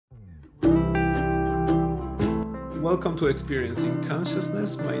Welcome to Experiencing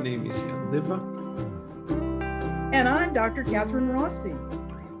Consciousness. My name is Dyba. And I'm Dr. Kathryn Rossi.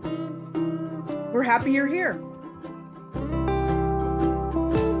 We're happy you're here.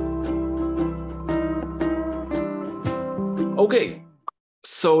 Okay,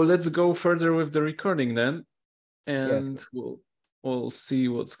 so let's go further with the recording then, and Yes. we'll see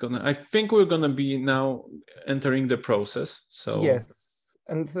what's gonna. I think we're gonna be now entering the process. So Yes,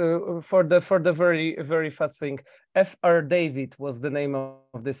 and for the very fast thing, F.R. David was the name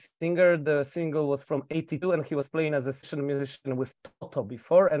of the singer. The single was from '82, and he was playing as a session musician with Toto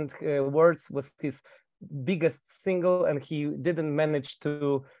before, and Words was his biggest single, and he didn't manage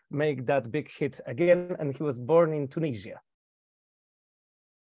to make that big hit again, and he was born in Tunisia.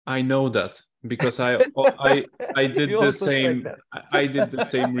 I know that because I did You the also same. checked that. I did the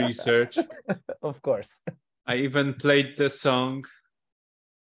same research. Of course. I even played the song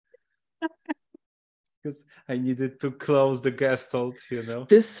because I needed to close the gestalt, you know.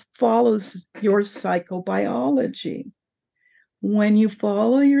 This follows your psychobiology. When you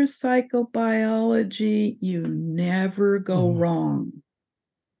follow your psychobiology, you never go wrong.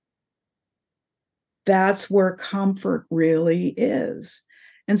 That's where comfort really is.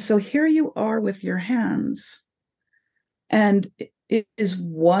 And so here you are with your hands. And it is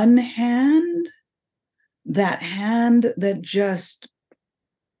one hand that just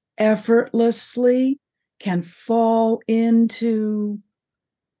effortlessly can fall into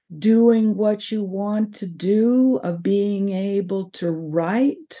doing what you want to do, of being able to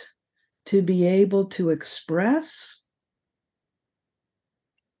write, to be able to express.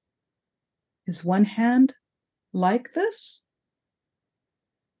 Is one hand like this?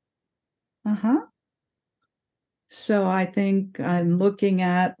 So I think I'm looking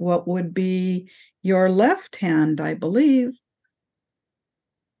at what would be your left hand, I believe.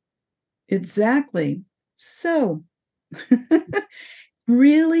 Exactly. So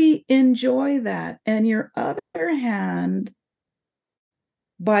really enjoy that. And your other hand,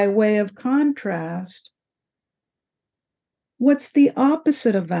 by way of contrast, what's the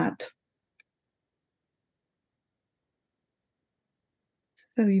opposite of that?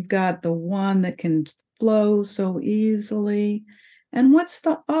 So you've got the one that can flow so easily. And what's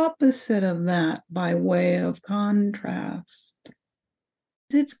the opposite of that by way of contrast?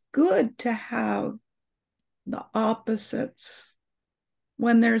 It's good to have the opposites.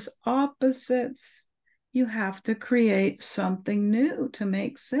 When there's opposites, you have to create something new to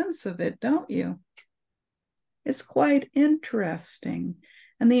make sense of it, don't you? It's quite interesting.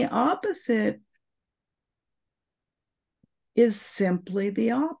 And the opposite is simply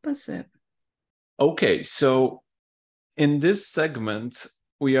the opposite. Okay, so in this segment,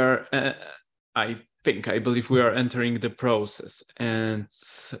 we are, I believe we are entering the process and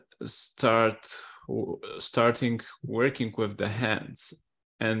starting working with the hands.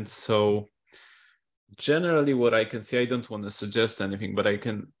 And so generally what I can see, I don't want to suggest anything, but I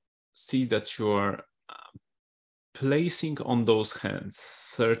can see that you are placing on those hands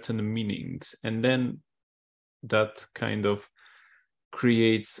certain meanings, and then that kind of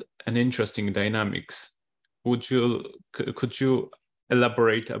creates an interesting dynamics. Could you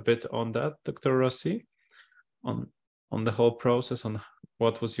elaborate a bit on that, Dr. Rossi, on the whole process, on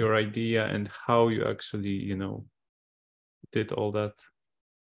what was your idea and how you actually, did all that?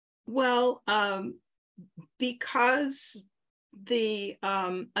 Well, because the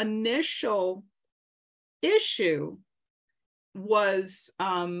initial issue was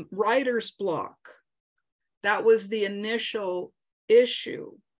writer's block. That was the initial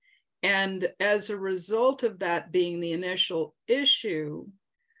issue. And as a result of that being the initial issue,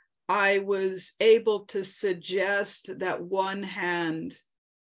 I was able to suggest that one hand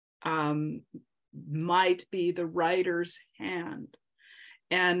might be the writer's hand.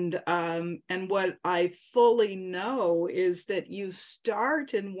 And what I fully know is that you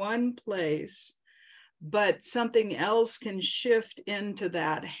start in one place, but something else can shift into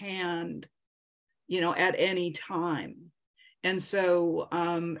that hand, at any time. And so,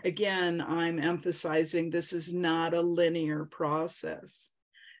 again, I'm emphasizing this is not a linear process.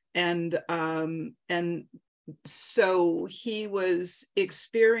 And so he was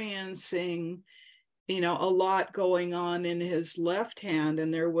experiencing, a lot going on in his left hand,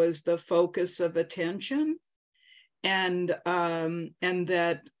 and there was the focus of attention, and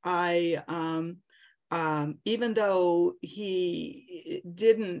that I, even though he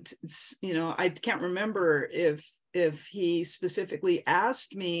didn't, I can't remember if he specifically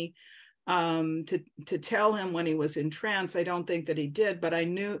asked me to tell him when he was in trance. I don't think that he did, but I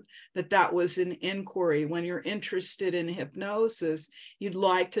knew that that was an inquiry. When you're interested in hypnosis, you'd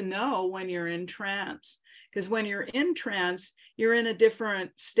like to know when you're in trance, because when you're in trance, you're in a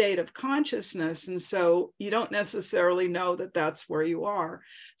different state of consciousness. And so you don't necessarily know that that's where you are.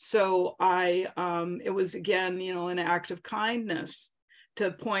 So it was again, an act of kindness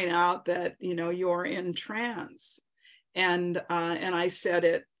to point out that, you're in trance. And I said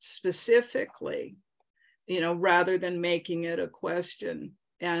it specifically, rather than making it a question.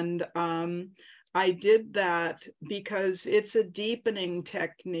 And I did that because it's a deepening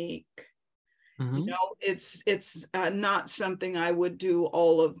technique. Mm-hmm. It's not something I would do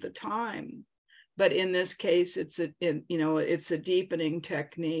all of the time, but in this case, it's a deepening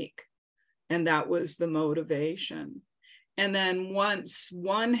technique, and that was the motivation. And then once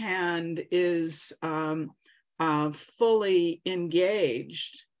one hand is fully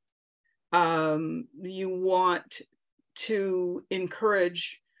engaged, you want to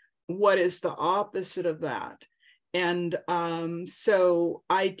encourage what is the opposite of that. And so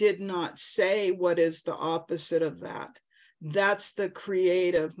I did not say what is the opposite of that. That's the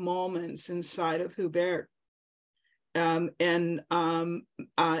creative moments inside of Hubert.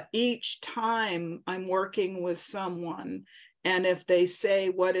 Each time I'm working with someone, and if they say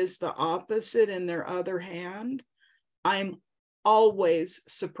what is the opposite in their other hand, I'm always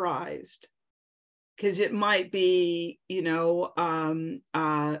surprised, because it might be,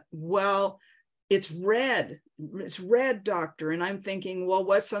 well, it's red. It's red, doctor. And I'm thinking, well,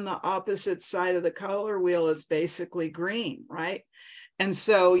 what's on the opposite side of the color wheel? It's basically green, right? And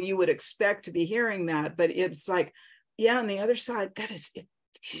so you would expect to be hearing that, but it's like, yeah, on the other side, that is it.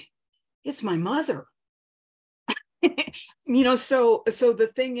 It's my mother. So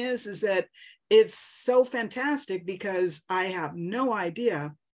the thing is that it's so fantastic because I have no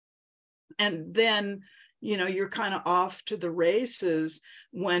idea. And then, you're kind of off to the races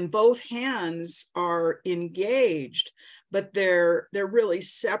when both hands are engaged, but they're really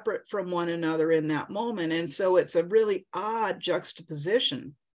separate from one another in that moment. And so it's a really odd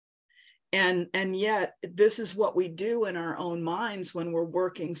juxtaposition. And yet this is what we do in our own minds when we're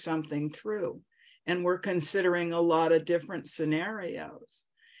working something through, and we're considering a lot of different scenarios.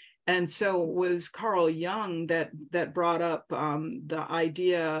 And so it was Carl Jung that brought up the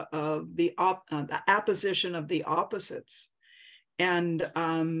idea of the apposition of the opposites. And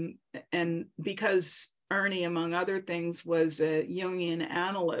because Ernie, among other things, was a Jungian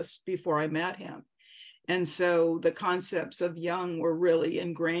analyst before I met him. And so the concepts of Jung were really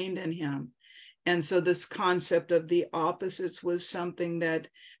ingrained in him. And so this concept of the opposites was something that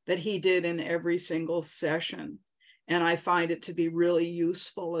he did in every single session. And I find it to be really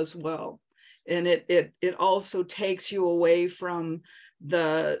useful as well. And it also takes you away from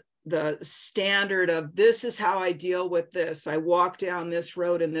the standard of, this is how I deal with this. I walk down this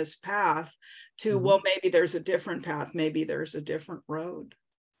road and this path, to, mm-hmm. Well, maybe there's a different path. Maybe there's a different road.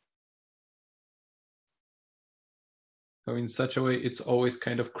 So in such a way, it's always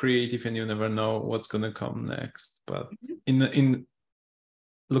kind of creative, and you never know what's going to come next. But in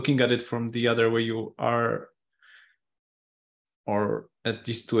looking at it from the other way, you are, or at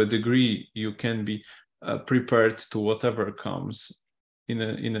least to a degree, you can be prepared to whatever comes in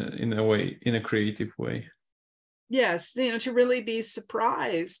a way, in a creative way. Yes, to really be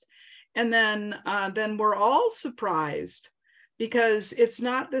surprised, and then we're all surprised, because it's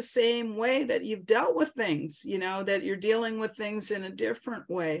not the same way that you've dealt with things, that you're dealing with things in a different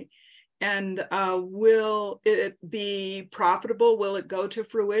way. And will it be profitable? Will it go to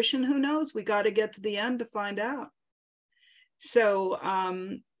fruition? Who knows? We got to get to the end to find out. So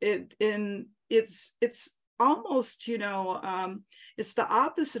it's almost, it's the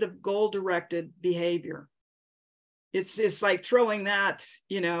opposite of goal-directed behavior. It's like throwing that,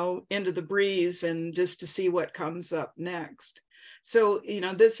 into the breeze and just to see what comes up next. So,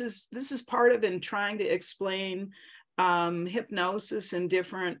 this is part of in trying to explain hypnosis and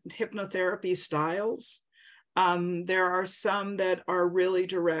different hypnotherapy styles. There are some that are really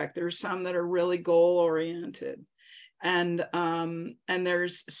direct. There's some that are really goal-oriented. And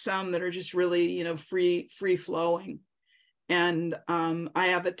there's some that are just really, free flowing. And I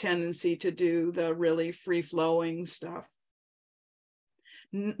have a tendency to do the really free flowing stuff.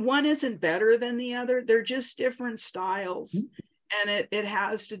 One isn't better than the other. They're just different styles. And it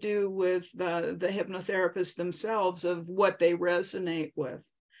has to do with the hypnotherapists themselves, of what they resonate with.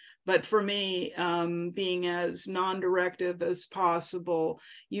 But for me, being as non-directive as possible,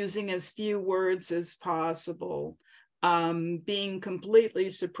 using as few words as possible, being completely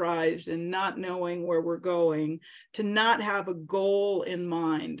surprised and not knowing where we're going, to not have a goal in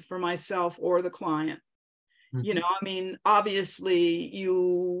mind for myself or the client. Mm-hmm. You know, I mean, obviously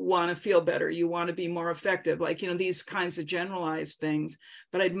you want to feel better, you want to be more effective, like, you know, these kinds of generalized things,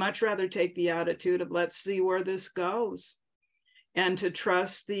 but I'd much rather take the attitude of let's see where this goes, and to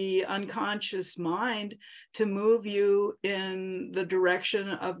trust the unconscious mind to move you in the direction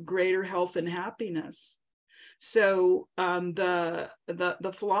of greater health and happiness. So the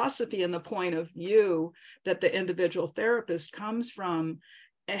philosophy and the point of view that the individual therapist comes from,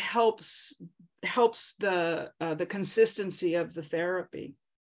 it helps the consistency of the therapy.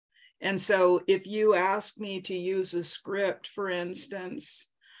 And so if you ask me to use a script, for instance,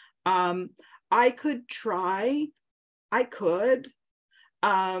 I could try. I could,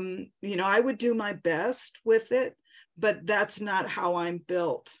 you know, I would do my best with it, but that's not how I'm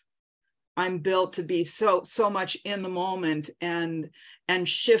built. I'm built to be so much in the moment and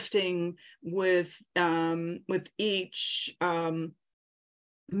shifting with each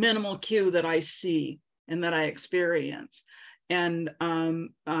minimal cue that I see and that I experience. And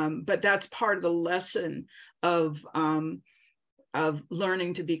but that's part of the lesson of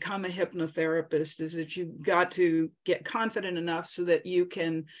learning to become a hypnotherapist, is that you've got to get confident enough so that you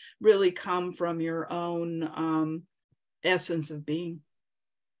can really come from your own essence of being.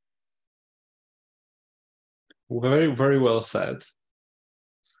 Very, very well said.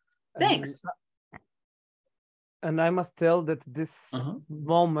 Thanks. And I must tell that this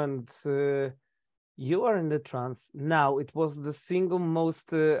moment, you are in the trance now. It was the single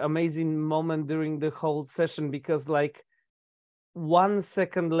most amazing moment during the whole session, because like 1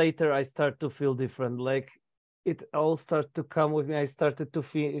 second later, I start to feel different. Like it all started to come with me. I started to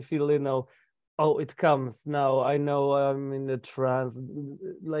feel, you know, oh, it comes now. I know I'm in the trance.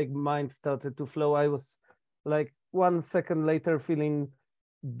 Like mind started to flow. I was like 1 second later feeling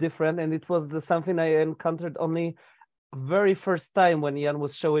different, and it was something I encountered only very first time when Jan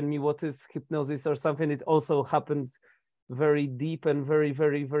was showing me what is hypnosis or something. It also happened very deep and very,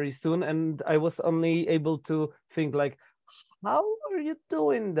 very, very soon, and I was only able to think like, how are you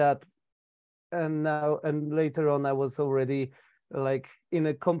doing that? And now and later on I was already like in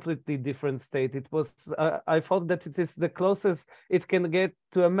a completely different state. It was I thought that it is the closest it can get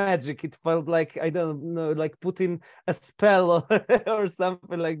to a magic. It felt like, I don't know, like putting a spell or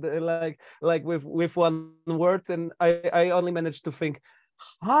something like that, like with one word. And I only managed to think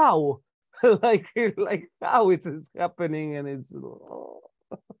how like how it is happening. And it's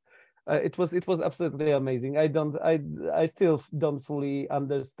it was absolutely amazing. I still don't fully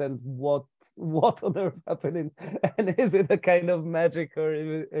understand what on earth happening, and is it a kind of magic, or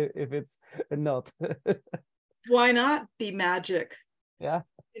if it's not. Why not be magic? Yeah,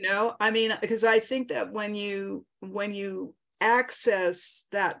 you know, I mean, because I think that when you access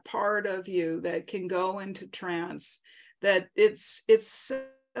that part of you that can go into trance, that it's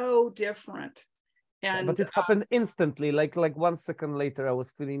so different. And but it happened instantly, like 1 second later I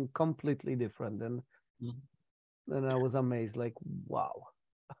was feeling completely different, and I was amazed, like, wow.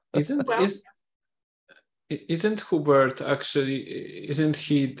 Isn't Hubert actually, isn't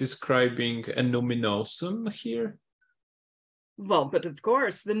he describing a numinosum here? Well, but of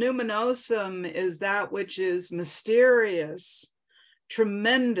course, the numinosum is that which is mysterious,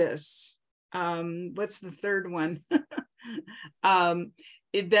 tremendous. What's the third one?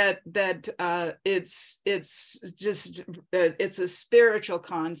 It's a spiritual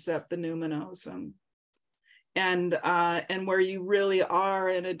concept, the numinosum, and where you really are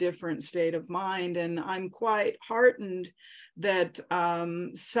in a different state of mind. And I'm quite heartened that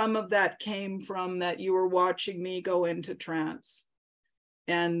some of that came from that you were watching me go into trance,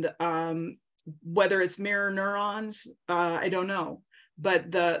 and whether it's mirror neurons, I don't know.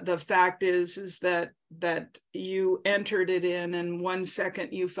 But the fact is that you entered it in, and 1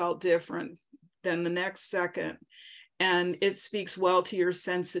 second you felt different than the next second, and it speaks well to your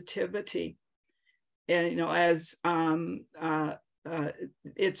sensitivity. And you know, as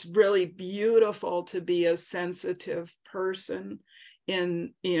it's really beautiful to be a sensitive person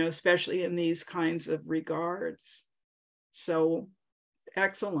in, you know, especially in these kinds of regards. So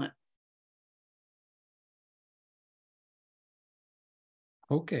excellent.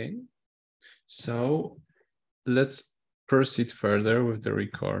 Okay, so let's proceed further with the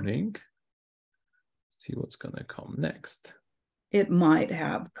recording. See what's gonna come next. It might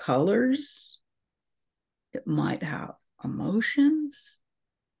have colors. It might have emotions.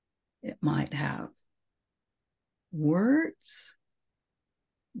 It might have words.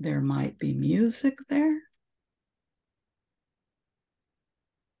 There might be music there.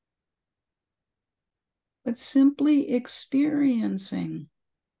 but simply experiencing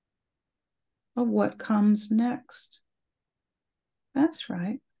of what comes next. That's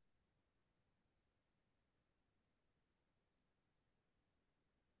right.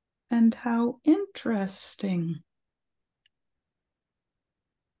 And how interesting.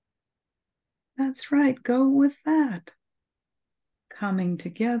 That's right, go with that. Coming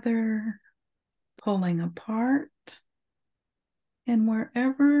together, pulling apart, and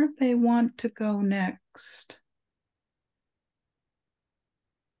wherever they want to go next.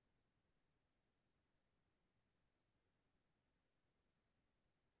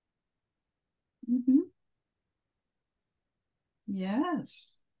 Mm-hmm.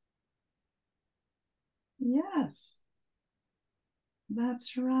 Yes. Yes.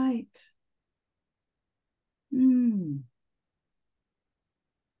 That's right. Mm.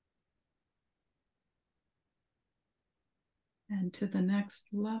 And to the next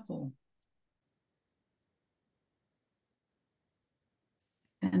level.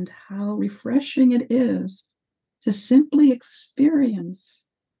 And how refreshing it is to simply experience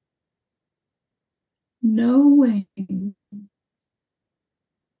knowing.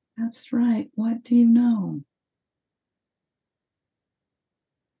 That's right. What do you know?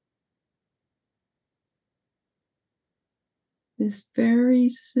 This very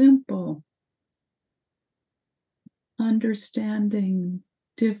simple understanding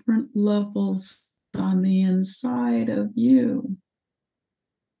different levels on the inside of you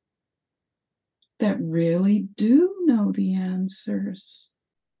that really do know the answers.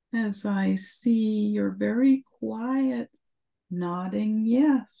 As I see you're very quiet, nodding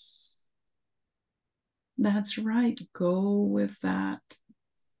yes. That's right. Go with that.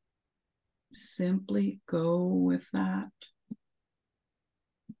 Simply go with that.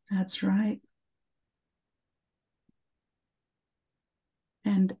 That's right.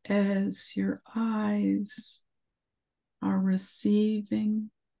 And as your eyes are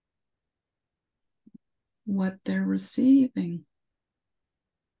receiving what they're receiving,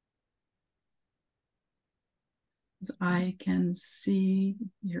 I can see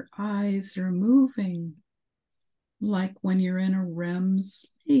your eyes are moving like when you're in a REM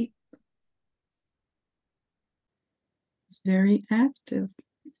sleep. It's very active.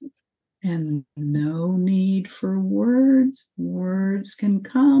 And no need for words. Words can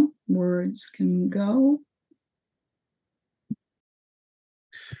come, words can go.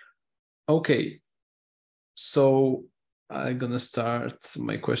 Okay, so I'm gonna start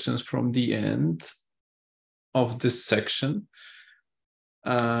my questions from the end of this section.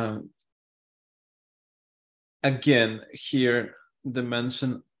 Again, here the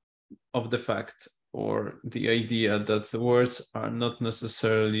mention of the fact or the idea that the words are not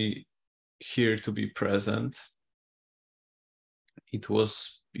necessarily here to be present. It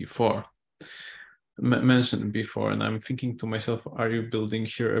was before mentioned before, and I'm thinking to myself, are you building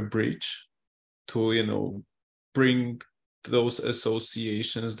here a bridge to, you know, bring those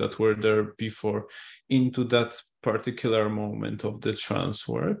associations that were there before into that particular moment of the trance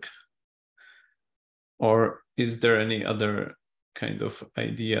work? Or is there any other kind of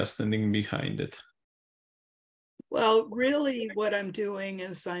idea standing behind it? Well, really what I'm doing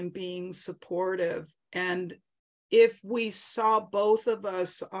is I'm being supportive. And if we saw both of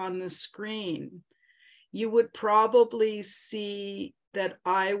us on the screen, you would probably see that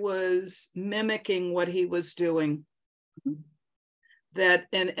I was mimicking what he was doing. That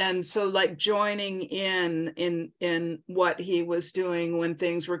and so like joining in what he was doing when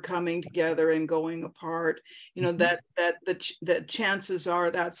things were coming together and going apart, you know, that the chances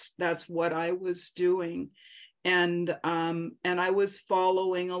are that's what I was doing. And I was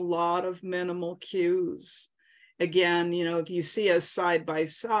following a lot of minimal cues. Again, you know, if you see us side by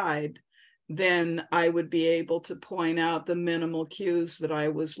side, then I would be able to point out the minimal cues that I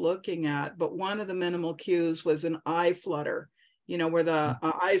was looking at. But one of the minimal cues was an eye flutter, you know, where the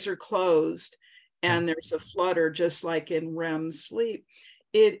eyes are closed and there's a flutter, just like in REM sleep.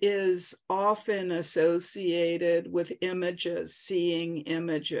 It is often associated with images, seeing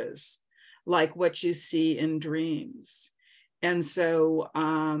images, like what you see in dreams. And so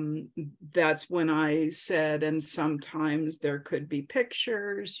that's when I said, and sometimes there could be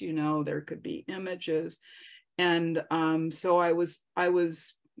pictures, you know, there could be images. And so I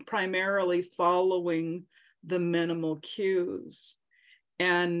was primarily following the minimal cues.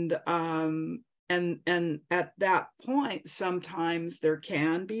 And at that point, sometimes there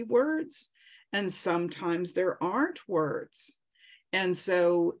can be words and sometimes there aren't words. And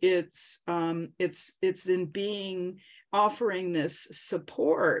so it's in being offering this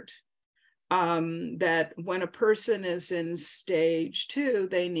support that when a person is in stage 2,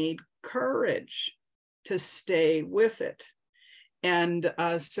 they need courage to stay with it. And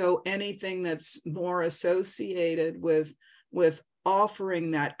so anything that's more associated with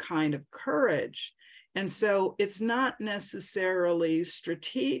offering that kind of courage. And so it's not necessarily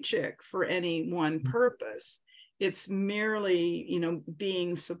strategic for any one purpose. It's merely, you know,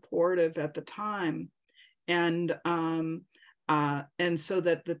 being supportive at the time. And so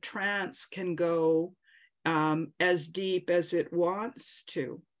that the trance can go as deep as it wants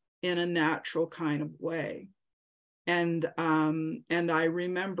to in a natural kind of way. And I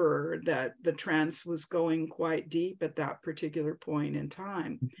remember that the trance was going quite deep at that particular point in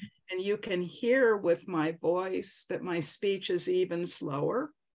time. And you can hear with my voice that my speech is even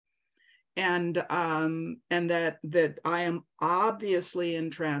slower, and that I am obviously in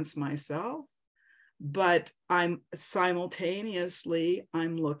trance myself, but I'm simultaneously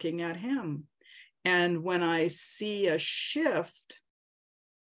looking at him. And when I see a shift,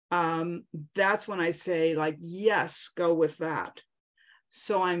 that's when I say, like, yes, go with that.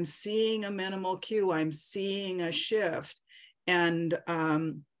 So I'm seeing a minimal cue, I'm seeing a shift, and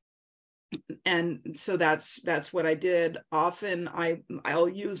so that's what I did. Often I'll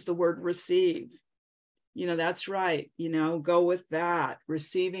use the word receive. You know, that's right. You know, go with that,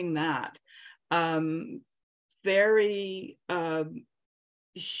 receiving that. Very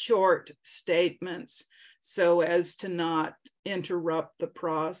short statements, so as to not interrupt the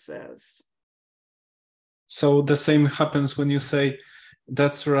process. So the same happens when you say,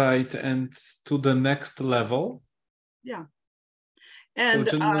 that's right, and to the next level? Yeah. And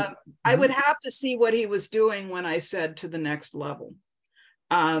So I would have to see what he was doing when I said to the next level.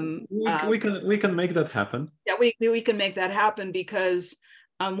 We can make that happen. Yeah, we can make that happen, because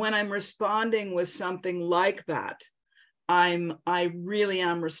when I'm responding with something like that, I really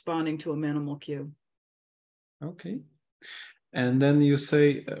am responding to a minimal cue. Okay. And then you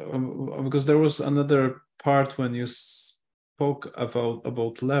say, because there was another part when you spoke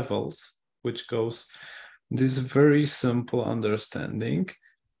about levels, which goes, this very simple understanding,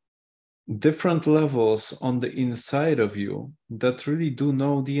 different levels on the inside of you that really do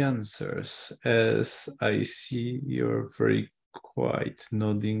know the answers, as I see you're very quiet,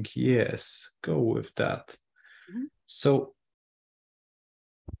 nodding yes, go with that. Mm-hmm. So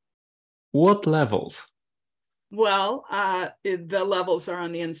what levels? Well, the levels are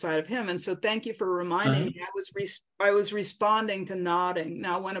on the inside of him. And so thank you for reminding me. I was responding to nodding.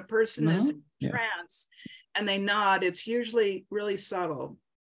 Now, when a person is in trance and they nod, it's usually really subtle,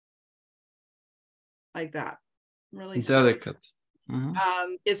 like that, really delicate.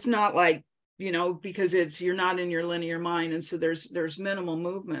 Mm-hmm. It's not like, you know, because you're not in your linear mind, and so there's minimal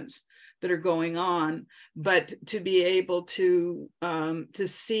movements that are going on. But to be able to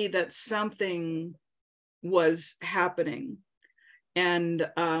see that something was happening, and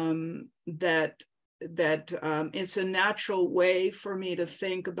that it's a natural way for me to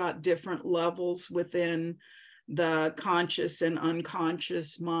think about different levels within the conscious and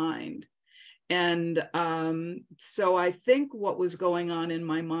unconscious mind. And so I think what was going on in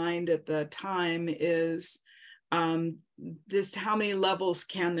my mind at the time is just how many levels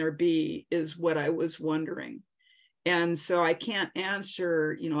can there be is what I was wondering. And so I can't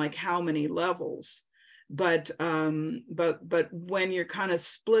answer, you know, like how many levels. But when you're kind of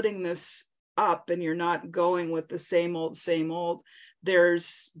splitting this up and you're not going with the same old, there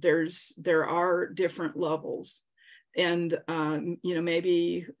are different levels. And you know,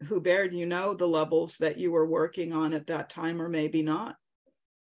 maybe Hubert, you know, the levels that you were working on at that time, or maybe not.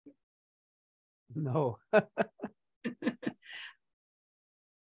 No.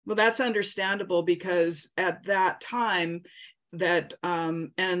 Well, that's understandable, because at that time, that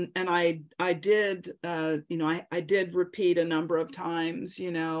and I did you know, I did repeat a number of times,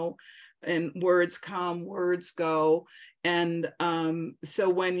 you know, and words come, words go. And so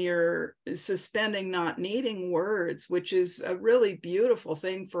when you're suspending, not needing words, which is a really beautiful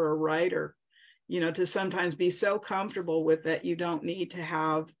thing for a writer, you know, to sometimes be so comfortable with that you don't need to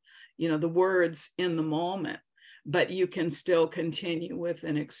have, you know, the words in the moment, but you can still continue with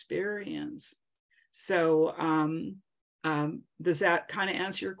an experience. So does that kind of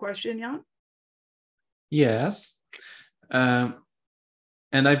answer your question, Jan? Yes. And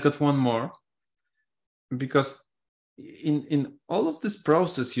I've got one more, because in all of this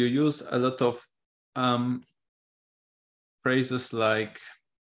process, you use a lot of phrases like,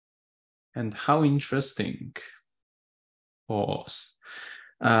 and how interesting, pause.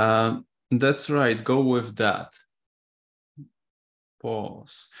 That's right, go with that,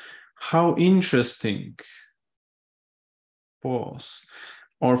 pause. How interesting, pause.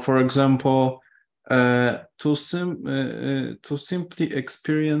 Or for example, to simply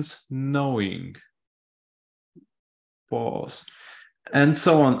experience knowing, pause, and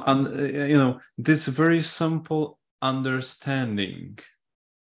so on. And this very simple understanding.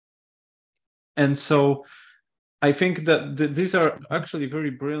 And so I think that these are actually very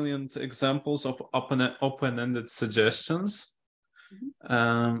brilliant examples of open-ended suggestions.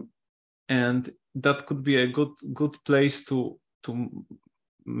 Mm-hmm. And that could be a good place to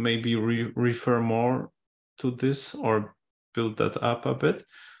maybe refer more to this or build that up a bit.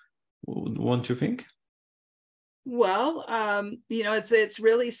 Won't you think? Well, it's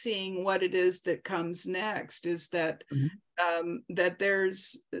really seeing what it is that comes next. Is that mm-hmm. That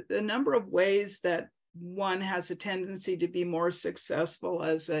there's a number of ways that one has a tendency to be more successful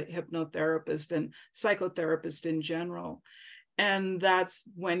as a hypnotherapist and psychotherapist in general. And that's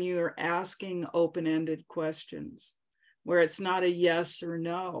when you're asking open-ended questions where it's not a yes or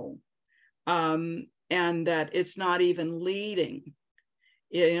no, and that it's not even leading.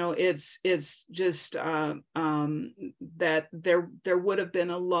 It's just that there would have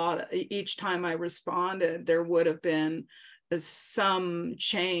been a lot, each time I responded, there would have been some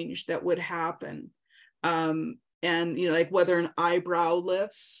change that would happen. And, like whether an eyebrow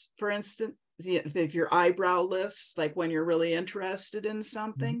lifts, for instance, if your eyebrow lifts, like when you're really interested in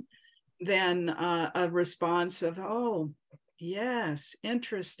something, then a response of, oh, yes,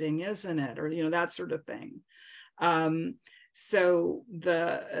 interesting, isn't it? Or, that sort of thing. So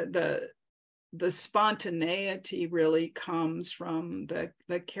the spontaneity really comes from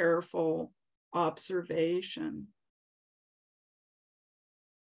the careful observation.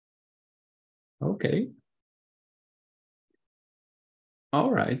 Okay.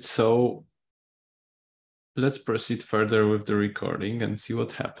 All right. So let's proceed further with the recording and see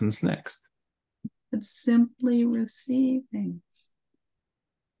what happens next. It's simply receiving.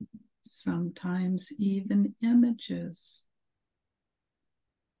 Sometimes even images.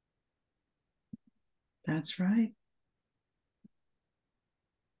 That's right.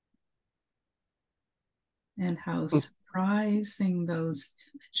 And how surprising those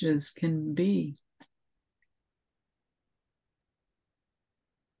images can be.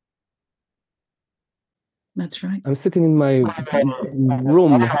 That's right. I'm sitting in my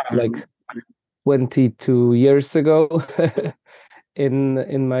room like 22 years ago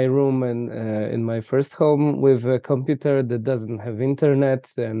in my room and in my first home with a computer that doesn't have internet,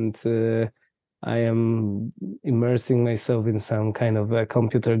 and I am immersing myself in some kind of a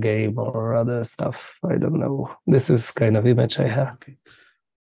computer game or other stuff. I don't know. This is kind of image I have. Okay.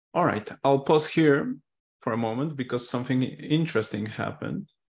 All right. I'll pause here for a moment because something interesting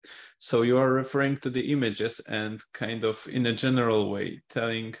happened. So you are referring to the images and kind of in a general way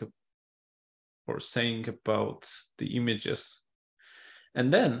telling or saying about the images.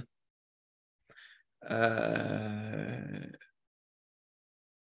 And then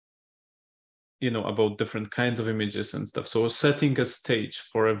about different kinds of images and stuff. So setting a stage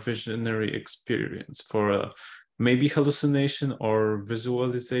for a visionary experience, for a maybe hallucination or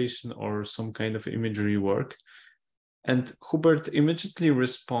visualization or some kind of imagery work. And Hubert immediately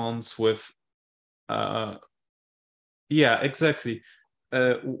responds with, yeah, exactly.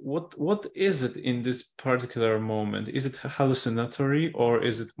 What is it in this particular moment? Is it hallucinatory or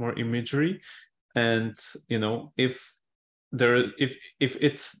is it more imagery? And if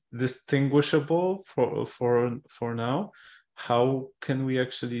it's distinguishable for now, how can we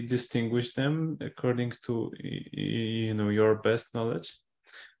actually distinguish them according to your best knowledge?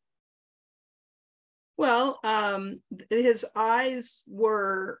 Well, his eyes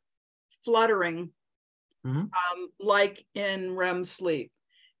were fluttering, like in REM sleep.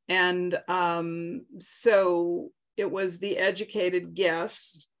 And so it was the educated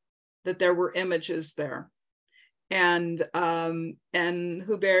guess that there were images there. And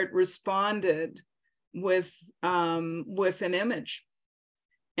Hubert responded with an image.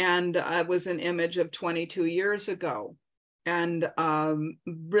 And it was an image of 22 years ago. And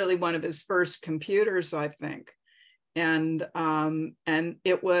really one of his first computers, I think. And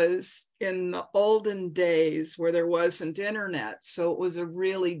it was in the olden days where there wasn't internet. So it was a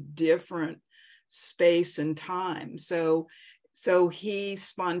really different space and time. So he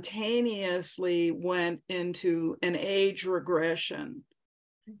spontaneously went into an age regression,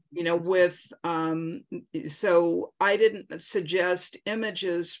 so I didn't suggest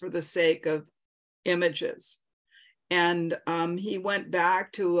images for the sake of images. And he went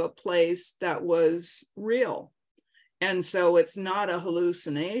back to a place that was real. And so it's not a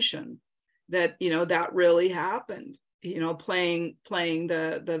hallucination that, that really happened, playing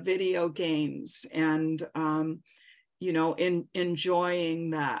the video games and, enjoying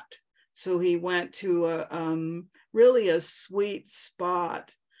that. So he went to really a sweet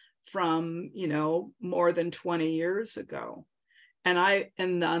spot from, you know, more than 20 years ago. And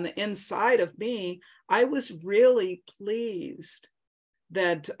on the inside of me, I was really pleased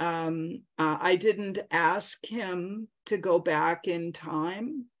that I didn't ask him to go back in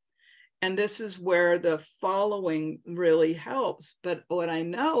time. And this is where the following really helps. But what I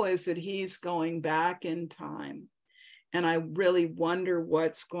know is that he's going back in time. And I really wonder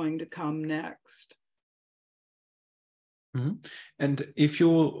what's going to come next. Mm-hmm. And if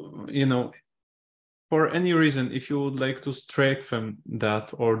you know, for any reason, if you would like to strengthen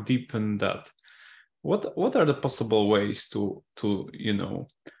that or deepen that, what are the possible ways to you know,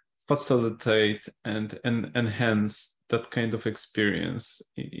 facilitate and enhance that kind of experience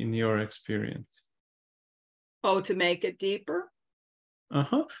in your experience? Oh, to make it deeper?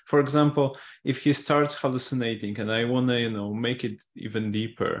 For example, if he starts hallucinating and I want to, you know, make it even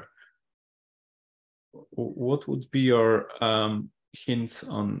deeper, what would be your hints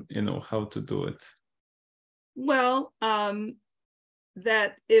on, you know, how to do it? Well,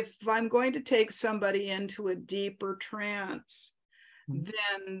 that if I'm going to take somebody into a deeper trance,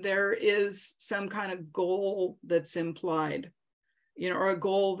 then there is some kind of goal that's implied, you know, or a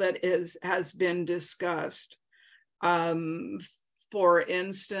goal that has been discussed. For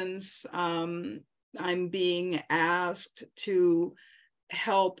instance, I'm being asked to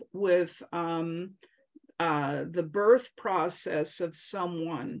help with the birth process of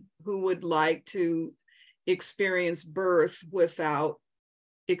someone who would like to experience birth without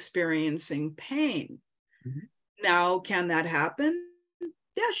experiencing pain. Mm-hmm. Now, can that happen?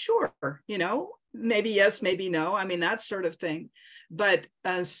 Yeah, sure. You know, maybe yes, maybe no. I mean, that sort of thing. But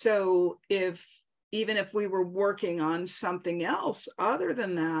so even if we were working on something else other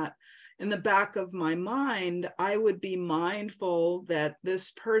than that, in the back of my mind, I would be mindful that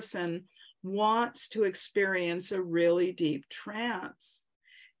this person wants to experience a really deep trance.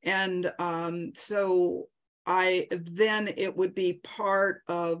 And so then it would be part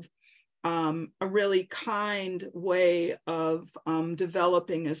of a really kind way of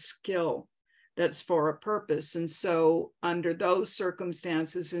developing a skill that's for a purpose. And so under those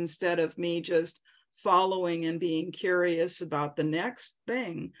circumstances, instead of me just following and being curious about the next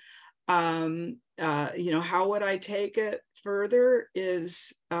thing, you know, how would I take it further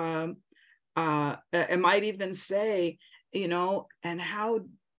is, I might even say, you know, and how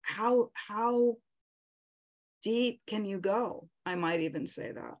deep can you go? I might even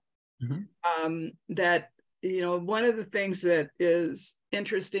say that. Mm-hmm. That, you know, one of the things that is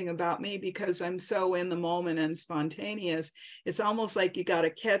interesting about me, because I'm so in the moment and spontaneous, it's almost like you got to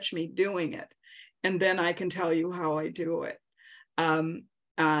catch me doing it, and then I can tell you how I do it. And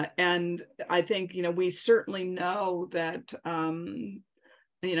I think, you know, we certainly know that,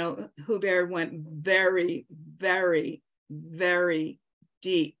 you know, Hubert went very, very, very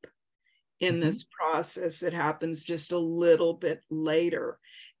deep in mm-hmm. this process. It happens just a little bit later.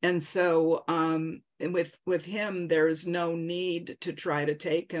 And so and with him, there's no need to try to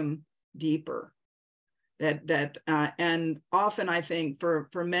take him deeper. And often I think for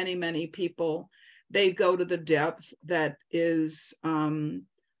many, many people, they go to the depth that is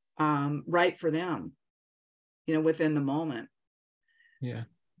right for them, you know, within the moment. Yeah.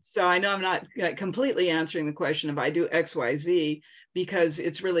 So I know I'm not completely answering the question if I do X, Y, Z, because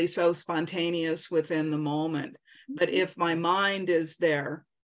it's really so spontaneous within the moment. But if my mind is there,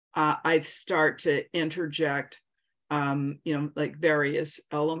 I start to interject, you know, like various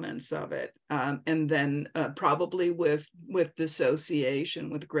elements of it. And then probably with dissociation,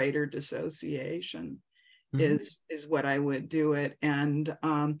 with greater dissociation, mm-hmm. is what I would do it. And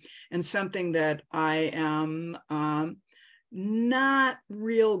something that I am not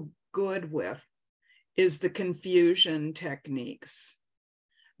real good with is the confusion techniques.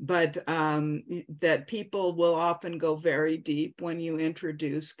 But that people will often go very deep when you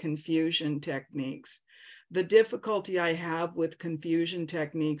introduce confusion techniques. The difficulty I have with confusion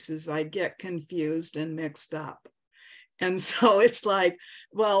techniques is I get confused and mixed up. And so it's like,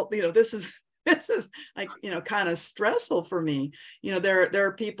 well, you know, this is like, you know, kind of stressful for me. You know, there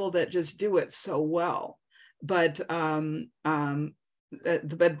are people that just do it so well, but that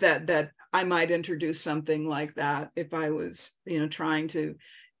I might introduce something like that if I was, you know, trying to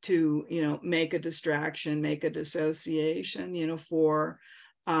you know, make a distraction, make a dissociation, you know, for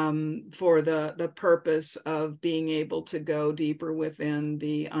the purpose of being able to go deeper within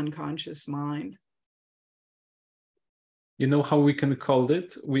the unconscious mind. You know how we can call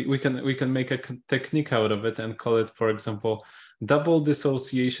it? We can make a technique out of it and call it, for example, double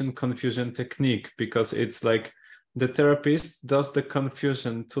dissociation confusion technique, because it's like the therapist does the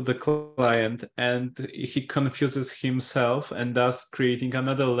confusion to the client, and he confuses himself, and thus creating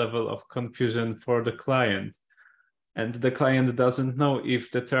another level of confusion for the client. And the client doesn't know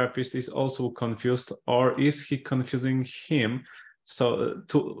if the therapist is also confused, or is he confusing him so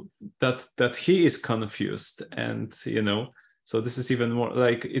that he is confused. And so this is even more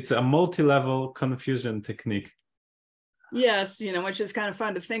like, it's a multi-level confusion technique. Yes, which is kind of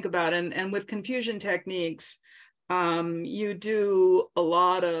fun to think about. And with confusion techniques, you do a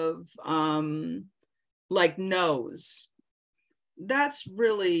lot of like no's. That's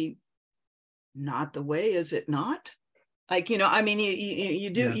really not the way, is it not? Like, I mean, you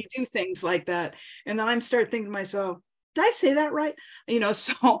do things like that. And then I start thinking to myself, did I say that right?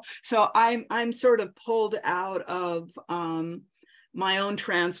 So I'm sort of pulled out of my own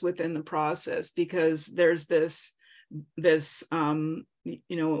trance within the process, because there's this wanting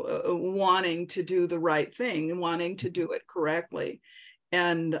to do the right thing and wanting to do it correctly.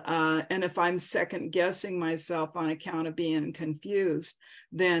 And if I'm second guessing myself on account of being confused,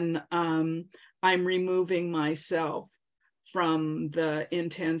 then I'm removing myself from the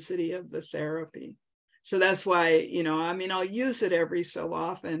intensity of the therapy. So that's why, I'll use it every so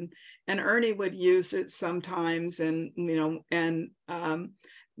often, and Ernie would use it sometimes. And,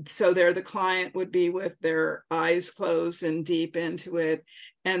 so there the client would be with their eyes closed and deep into it.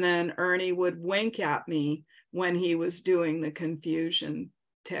 And then Ernie would wink at me when he was doing the confusion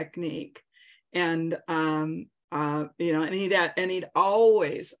technique. And, and he'd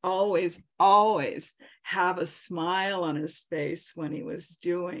always have a smile on his face when he was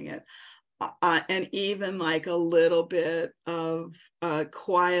doing it. And even like a little bit of a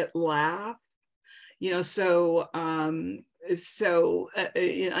quiet laugh, so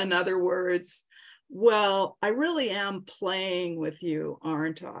in other words, well, I really am playing with you,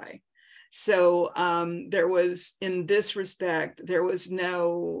 aren't I? So there was, in this respect, there was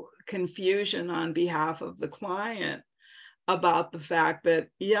no confusion on behalf of the client about the fact that,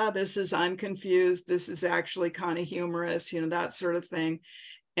 I'm confused. This is actually kind of humorous, that sort of thing.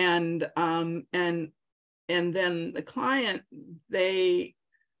 And then the client, they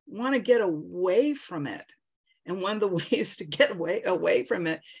want to get away from it. And one of the ways to get away from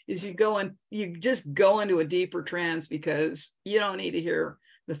it is you just go into a deeper trance, because you don't need to hear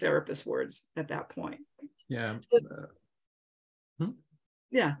the therapist's words at that point. Yeah.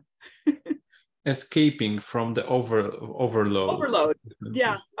 Yeah. Escaping from the overload.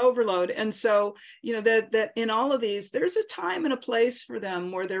 Yeah, overload. And so, that in all of these, there's a time and a place for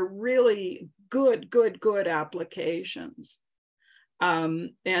them where they're really good applications.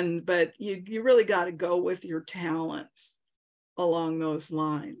 But you really got to go with your talents along those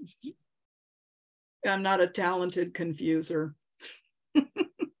lines. I'm not a talented confuser.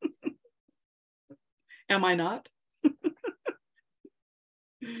 Am I not?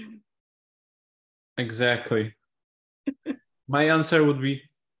 Exactly. My answer would be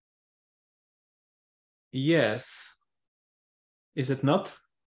yes. Is it not?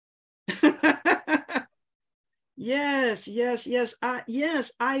 Yes.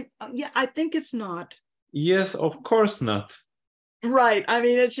 I think it's not. Yes, of course not. Right. I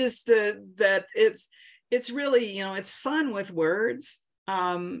mean, it's just that it's really, it's fun with words,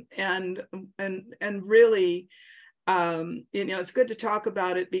 and really, it's good to talk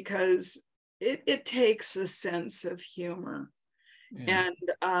about it, because it takes a sense of humor. Yeah.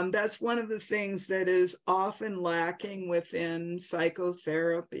 And that's one of the things that is often lacking within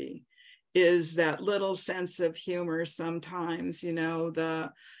psychotherapy, is that little sense of humor sometimes,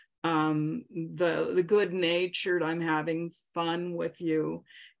 the good-natured, I'm having fun with you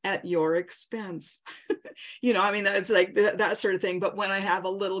at your expense. That's like that sort of thing. But when I have a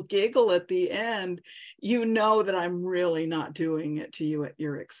little giggle at the end, that I'm really not doing it to you at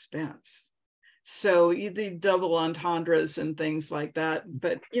your expense. So the double entendres and things like that.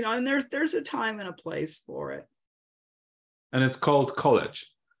 But, and there's a time and a place for it. And it's called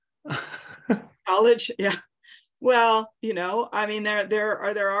college. College, yeah. Well,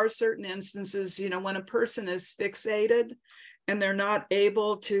 there are certain instances, when a person is fixated and they're not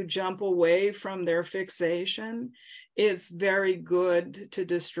able to jump away from their fixation, it's very good to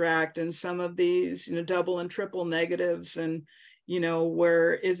distract. And some of these, double and triple negatives, and,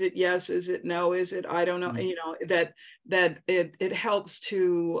 where is it yes, is it no, is it I don't know, that it helps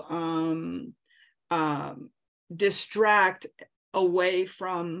to distract away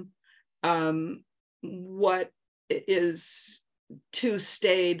from what is too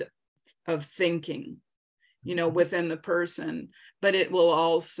staid of thinking, within the person, but it will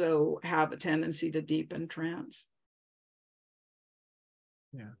also have a tendency to deepen trance.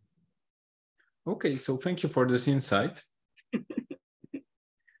 Yeah. Okay, so thank you for this insight.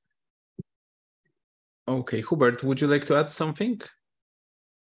 Okay, Hubert, would you like to add something?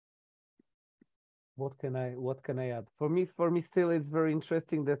 What can I add? For me still it's very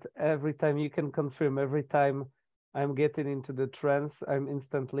interesting that every time you can confirm, every time I'm getting into the trance, I'm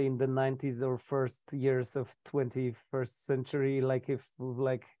instantly in the 90s or first years of 21st century, like if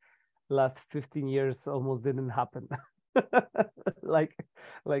like last 15 years almost didn't happen. like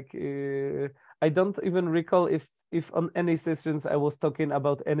I don't even recall if on any sessions I was talking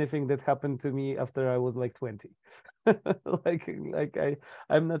about anything that happened to me after I was like 20.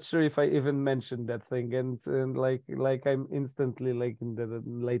 I'm not sure if I even mentioned that thing, and like I'm instantly like in the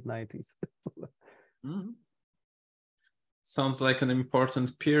late 90s. Mm-hmm. Sounds like an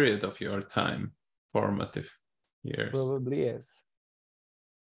important period of your time, formative years. Probably yes.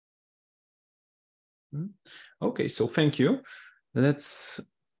 Okay, so thank you. Let's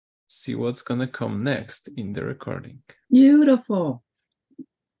see what's gonna come next in the recording. Beautiful.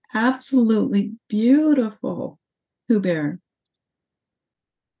 Absolutely beautiful, Hubert.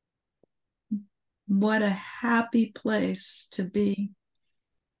 What a happy place to be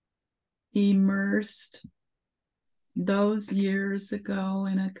immersed those years ago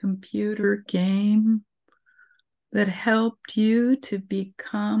in a computer game that helped you to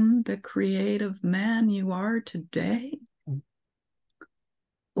become the creative man you are today.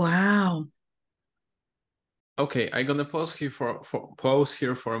 Wow. Okay, I'm gonna pause here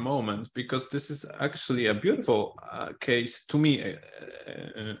for a moment, because this is actually a beautiful case, to me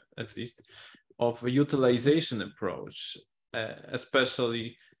at least, of a utilization approach,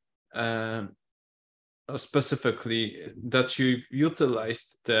 especially specifically that you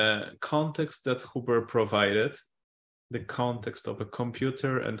utilized the context that Hubert provided, the context of a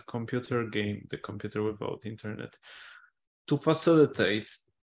computer and computer game, the computer without internet, to facilitate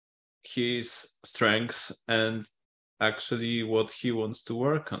his strengths and actually what he wants to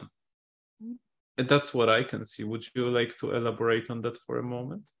work on. And that's what I can see. Would you like to elaborate on that for a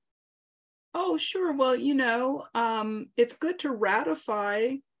moment? Oh, sure. Well, it's good to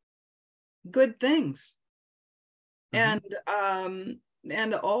ratify good things. Mm-hmm.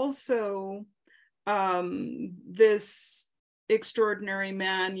 And also this extraordinary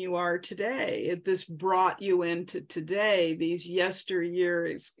man you are today, this brought you into today, these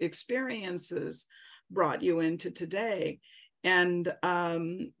yesteryear experiences brought you into today. And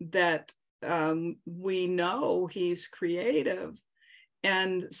that we know he's creative.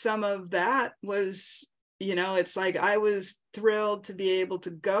 And some of that was, it's like I was thrilled to be able to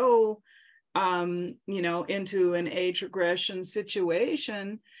go, into an age regression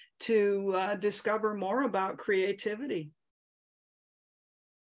situation to discover more about creativity.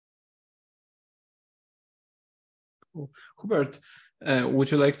 Hubert, would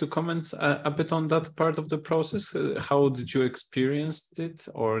you like to comment a bit on that part of the process? How did you experience it,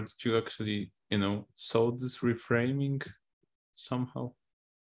 or did you actually, saw this reframing somehow?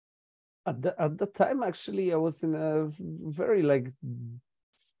 At the time, actually, I was in a very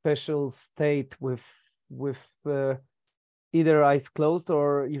special state with either eyes closed,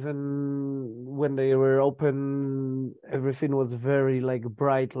 or even when they were open, everything was very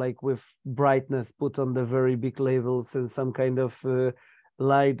bright, with brightness put on the very big levels and some kind of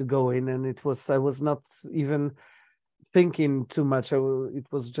light going. And I was not even thinking too much. It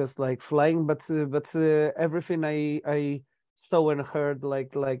was just like flying, but everything I saw and heard,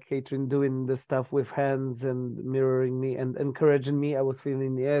 like Kathryn doing the stuff with hands and mirroring me and encouraging me, I was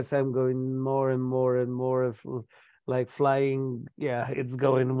feeling, yes, I'm going more and more and more of like flying. Yeah, it's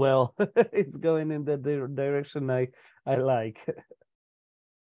going well. It's going in the direction I like.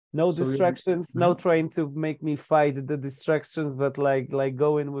 No distractions, no trying to make me fight the distractions, but like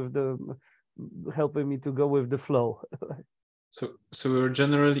going with helping me to go with the flow. So we were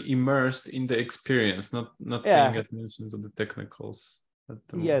generally immersed in the experience, not paying attention to the technicals.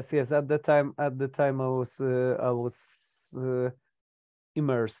 Yes. At the time, I was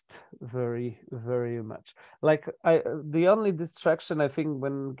immersed very, very much. The only distraction, I think,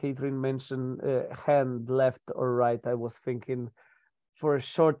 when Kathryn mentioned hand left or right, I was thinking for a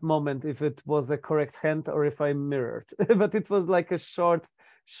short moment if it was a correct hand or if I mirrored. But it was like a short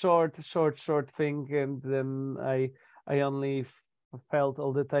thing, and then I only felt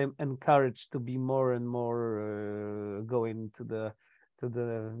all the time encouraged to be more and more going to the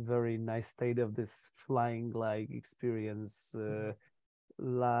very nice state of this flying experience,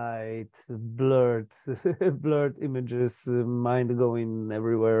 light, blurred images, mind going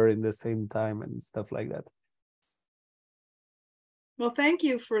everywhere in the same time and stuff like that. Well, thank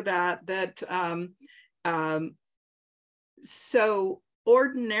you for that. So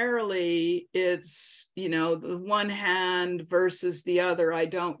ordinarily it's, you know, the one hand versus the other. I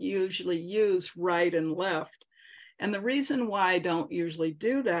don't usually use right and left. And the reason why I don't usually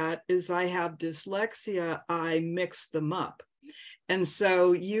do that is I have dyslexia. I mix them up. And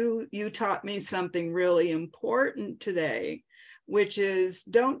so you taught me something really important today, which is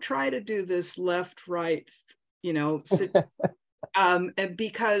don't try to do this left, right, you know,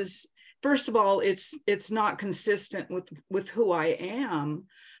 because first of all, it's not consistent with who I am.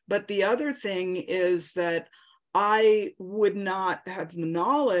 But the other thing is that I would not have the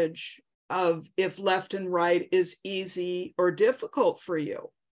knowledge of if left and right is easy or difficult for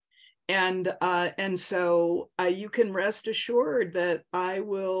you. And so you can rest assured that I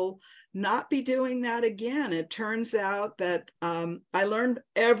will not be doing that again. It turns out that I learned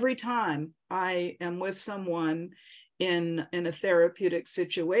every time I am with someone in a therapeutic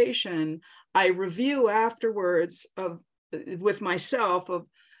situation, I review afterwards with myself of,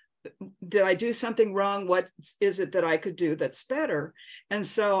 did I do something wrong? What is it that I could do that's better? And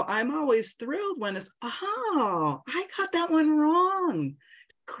so I'm always thrilled when it's, oh, I got that one wrong.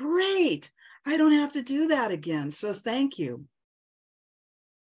 Great. I don't have to do that again. So thank you.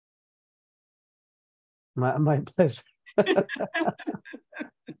 My pleasure.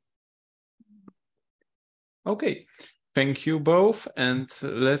 Okay. Thank you both. And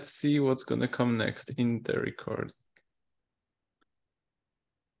let's see what's going to come next in the record.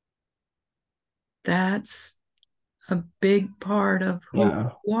 That's a big part of who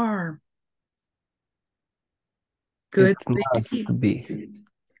you are. Good. It must be.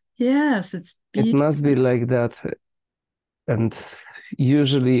 Yes, it's beautiful. It must be like that. And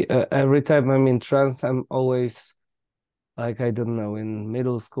usually every time I'm in trance, I'm always like, I don't know, in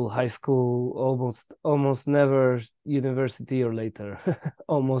middle school, high school, almost never university or later.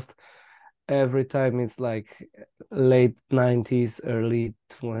 Almost every time it's like late 90s, early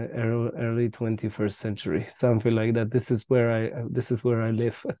 21st century, something like that. This is where I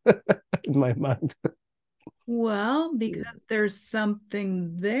live in my mind. Well, because there's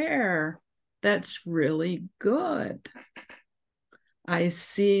something there that's really good. I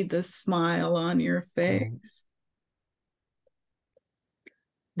see the smile on your face.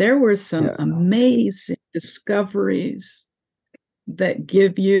 There were some amazing discoveries that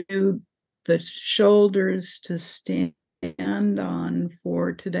give you the shoulders to stand on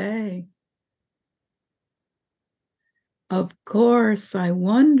for today. Of course, I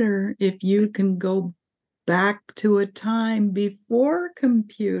wonder if you can go back to a time before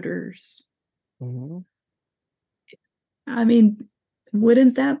computers. Mm-hmm. I mean,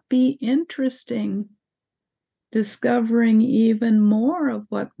 wouldn't that be interesting? Discovering even more of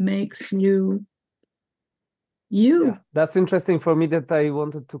what makes you you. Yeah, that's interesting for me that I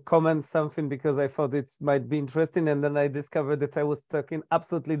wanted to comment something because I thought it might be interesting, and then I discovered that I was talking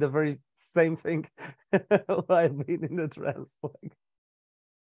absolutely the very same thing while I've been in the trance.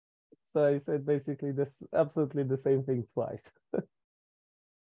 So I said basically this absolutely the same thing twice.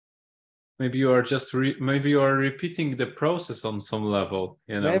 Maybe you are just maybe you are repeating the process on some level,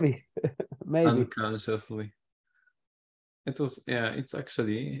 you know, maybe unconsciously. It was, yeah, it's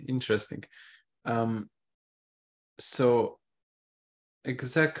actually interesting. So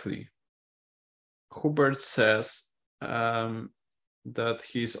exactly, Hubert says that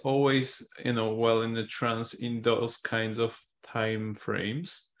he's always, you know, well in the trance in those kinds of time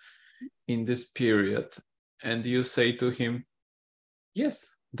frames in this period, and you say to him,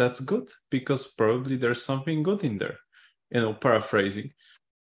 yes, that's good, because probably there's something good in there, you know, paraphrasing.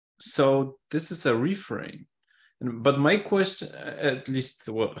 So this is a refrain. But my question, at least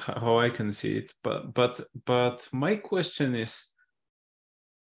how I can see it, but my question is,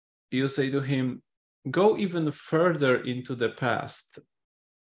 you say to him, go even further into the past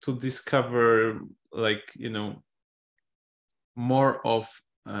to discover, like, you know, more of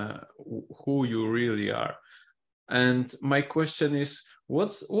who you really are. And my question is,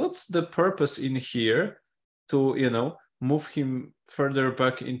 what's the purpose in here to, you know, move him further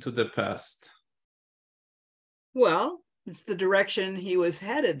back into the past? Well, it's the direction he was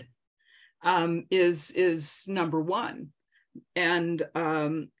headed, is number one. And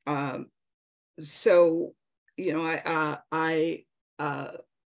so, you know, I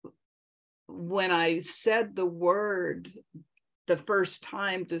when I said the word the first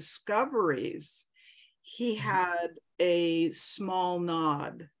time, discoveries, he had a small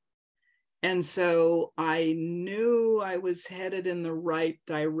nod. And so I knew I was headed in the right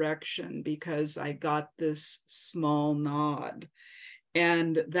direction because I got this small nod.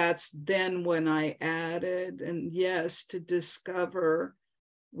 And that's then when I added, and yes, to discover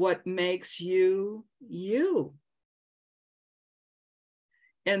what makes you, you.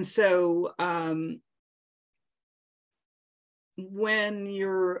 And so when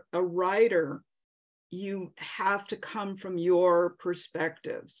you're a writer, you have to come from your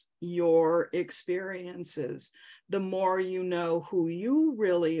perspectives, your experiences. The more you know who you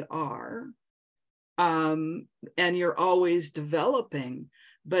really are, and you're always developing,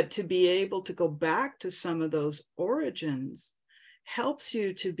 but to be able to go back to some of those origins helps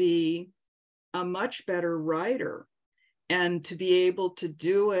you to be a much better writer and to be able to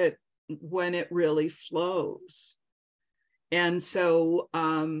do it when it really flows. And so,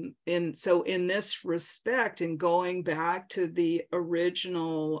 in this respect, in going back to the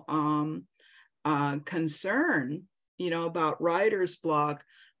original concern, about writer's block,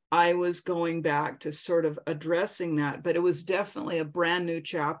 I was going back to sort of addressing that, but it was definitely a brand new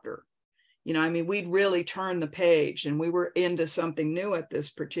chapter. We'd really turned the page and we were into something new at this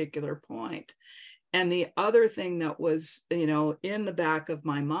particular point. And the other thing that was, in the back of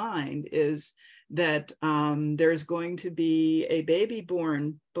my mind is that there's going to be a baby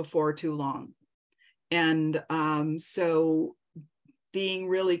born before too long. And so being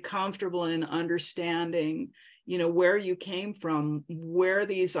really comfortable in understanding, where you came from, where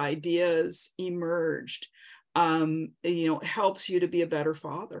these ideas emerged, helps you to be a better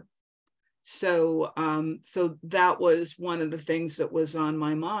father. So that was one of the things that was on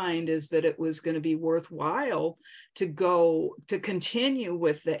my mind, is that it was going to be worthwhile to continue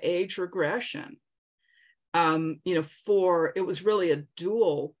with the age regression. It was really a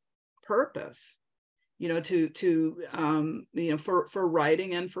dual purpose, for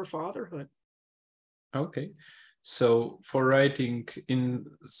writing and for fatherhood. Okay. So for writing in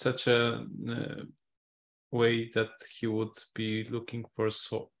such a way that he would be looking for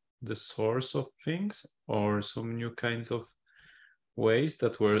the source of things, or some new kinds of ways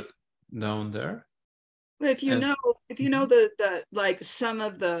that were down there? If you know the like some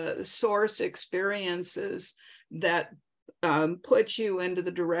of the source experiences that put you into the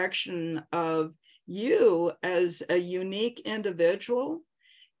direction of you as a unique individual,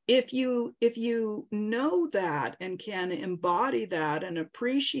 if you know that and can embody that and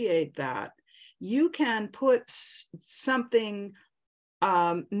appreciate that, you can put something,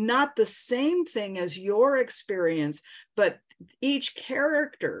 not the same thing as your experience, but each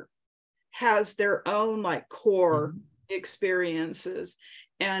character has their own like core experiences.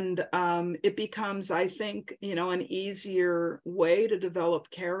 And it becomes, I think, an easier way to develop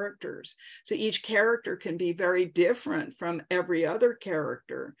characters. So each character can be very different from every other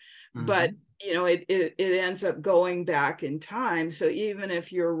character, but it ends up going back in time. So even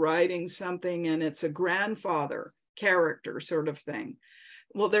if you're writing something and it's a grandfather character sort of thing,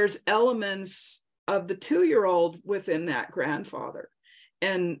 well, there's elements of the 2-year-old within that grandfather.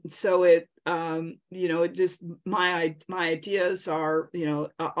 And so it just, my ideas are,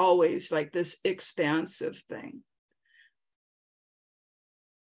 always like this expansive thing.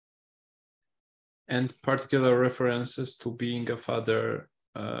 And particular references to being a father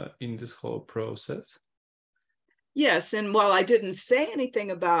in this whole process? Yes. And while I didn't say anything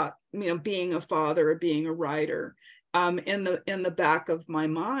about, being a father or being a writer, in the back of my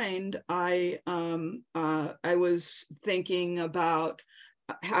mind, I was thinking about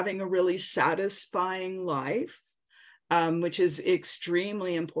having a really satisfying life, which is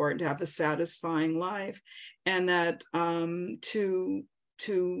extremely important to have a satisfying life, and that to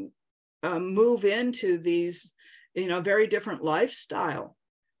move into these, very different lifestyle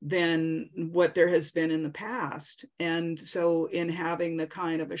than what there has been in the past. And so in having the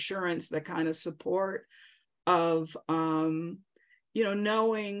kind of assurance, the kind of support of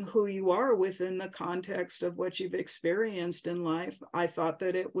knowing who you are within the context of what you've experienced in life, I thought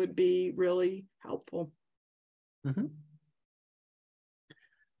that it would be really helpful.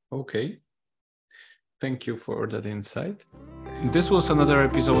 Okay. Thank you for that insight. This was another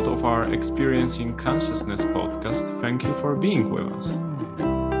episode of our Experiencing Consciousness podcast. Thank you for being with us.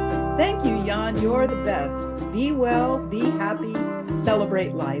 Thank you, Jan. You're the best. Be well, be happy,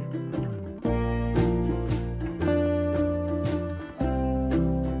 celebrate life.